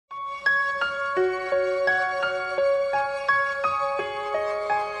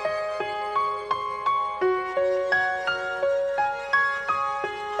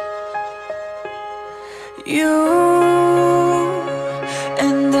You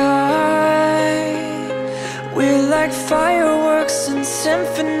and I, we're like fireworks and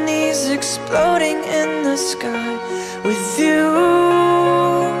symphonies exploding in the sky. With you,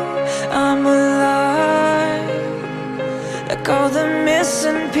 I'm alive. Like all the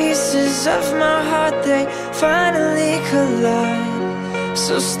missing pieces of my heart, they finally collide.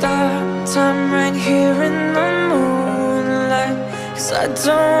 So stop time right here in the moonlight, 'cause I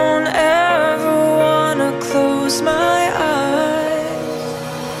don't ever wanna close my eyes.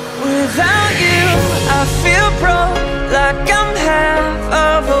 Without you, I feel broke, like I'm half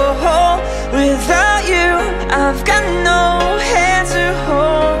of a whole. Without you, I've got no hand to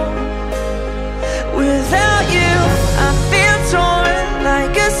hold. Without you, I feel torn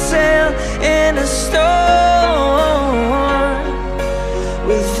like a sail in a storm.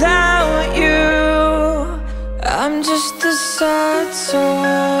 Without you, I'm just a sad song.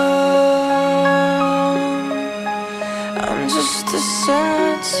 I'm just a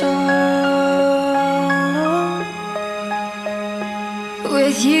sad song.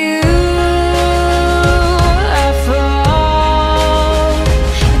 With you